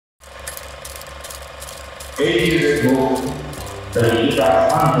8 years ago, the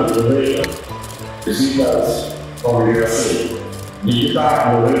NIKITA hunted the waiter. The seatbelts over your seat. NIKITA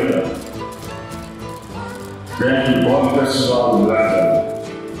and the waiter went to one festival in London.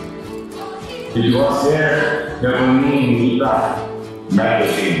 It was there that VERNEY NIKITA met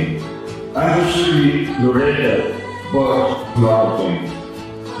the king. Unusually, the waiter brought nothing.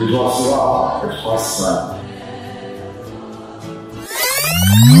 It was love at first sight.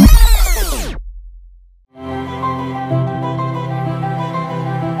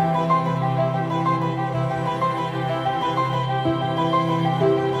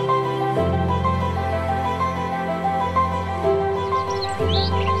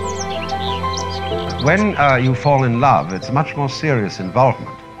 When you fall in love, it's a much more serious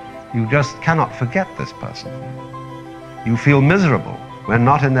involvement. You just cannot forget this person. You feel miserable when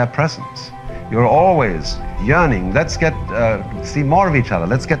not in their presence. You're always yearning, let's get see more of each other,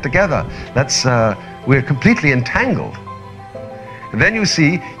 let's get together, we're completely entangled. And then you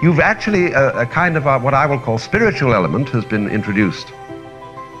see, you've actually a kind of what I will call spiritual element has been introduced.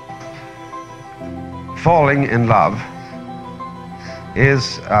 Falling in love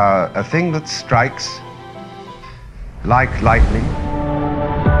is a thing that strikes like lightning.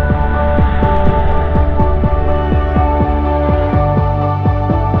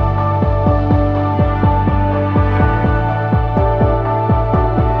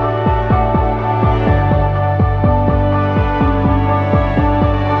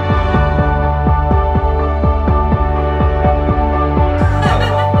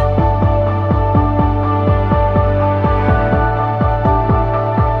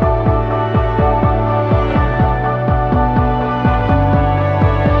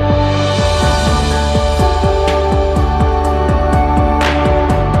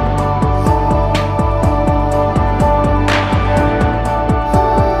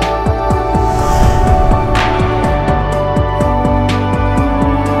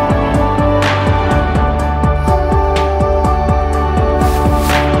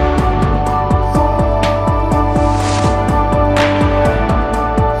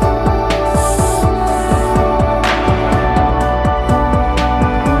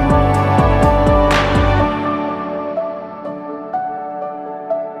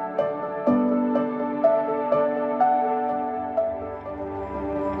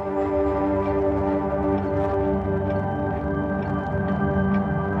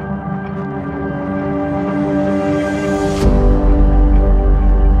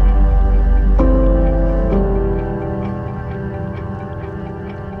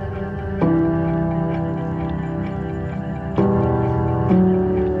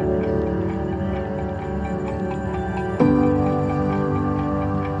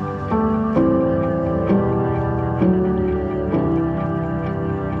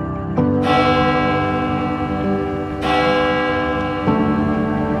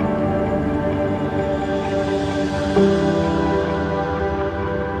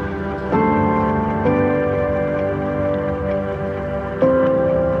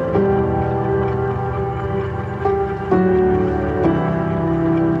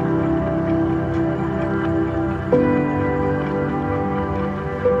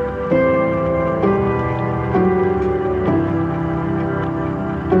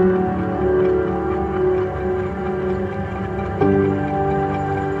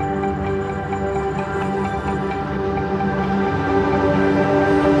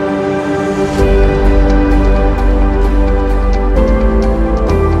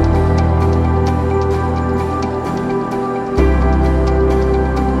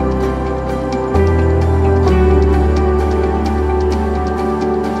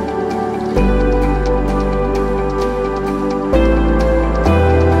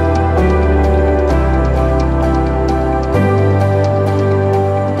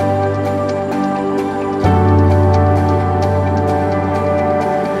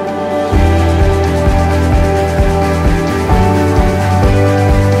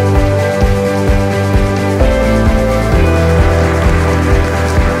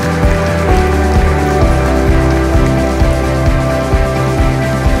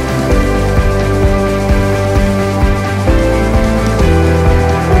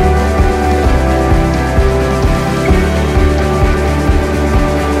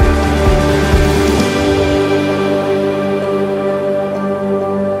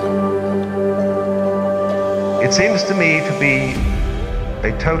 It seems to me to be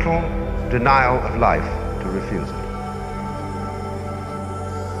a total denial of life to refuse it.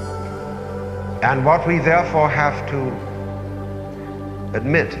 And what we therefore have to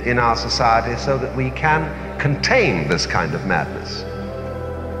admit in our society so that we can contain this kind of madness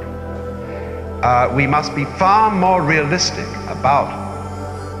we must be far more realistic about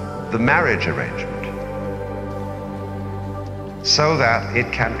the marriage arrangement so that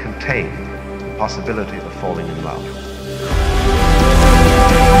it can contain the possibility of falling in love.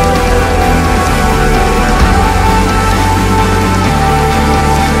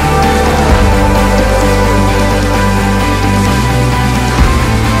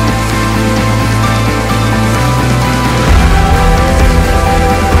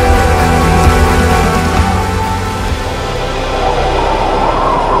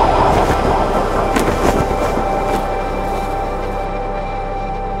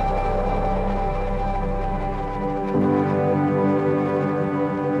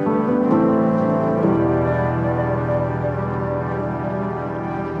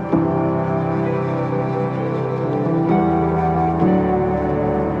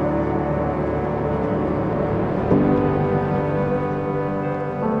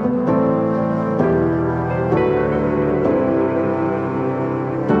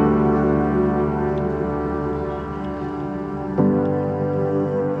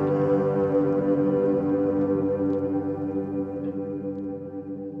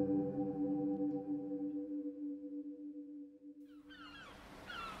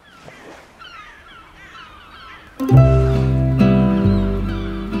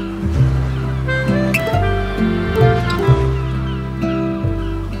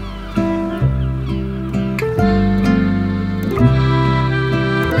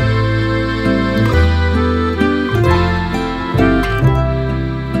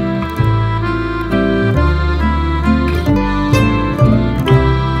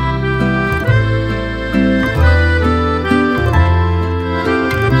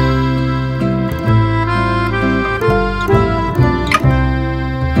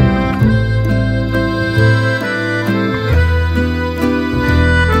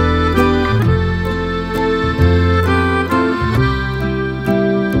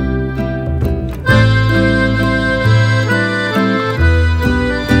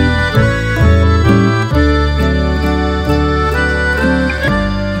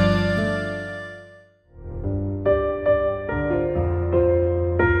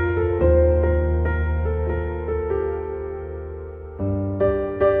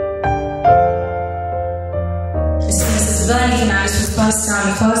 VERNEY now is the first time,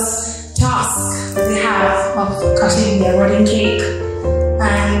 the first task they have of cutting their wedding cake,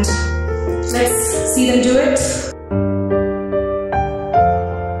 and let's see them do it.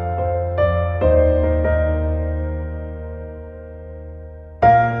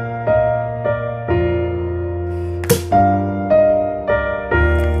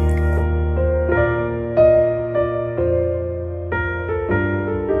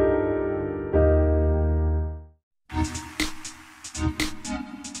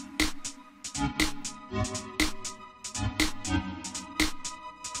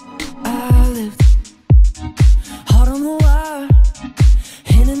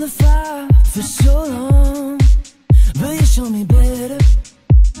 For so long, but you show me better,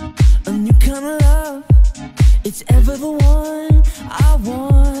 a new kind of love. It's ever the one I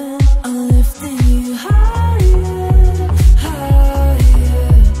want. I'm lifting you higher, higher.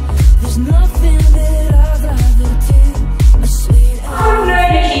 There's nothing that I'd rather do. A sweet. I've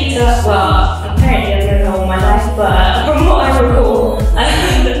known Nikita, well, apparently I've known her all my life, but from what I recall,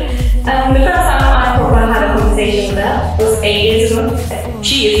 the first time I probably had a conversation with her was 8 years ago.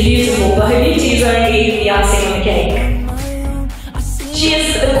 She is beautiful, but her beauty is only the icing on the cake. She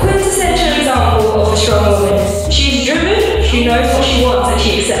is the quintessential example of a strong woman. She's driven, she knows what she wants, and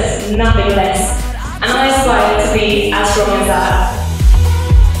she accepts nothing less. And I aspire to be as strong as that.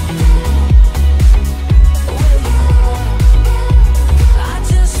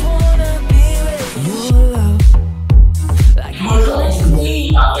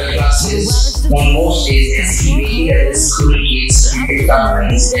 On most days, SCV is school kids to pick up on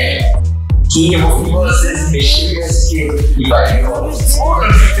his head. He was this mischievous kid if I know.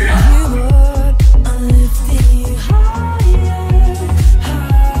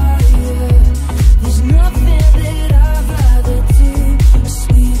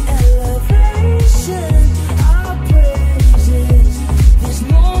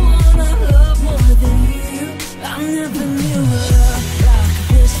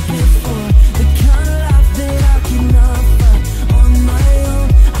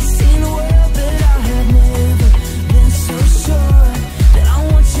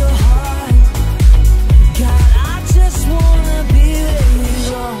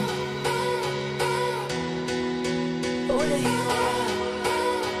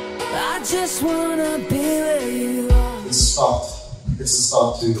 I just wanna be where you are. It's a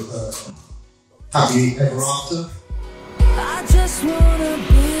start to happy ever after. I just wanna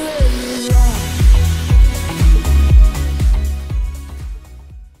be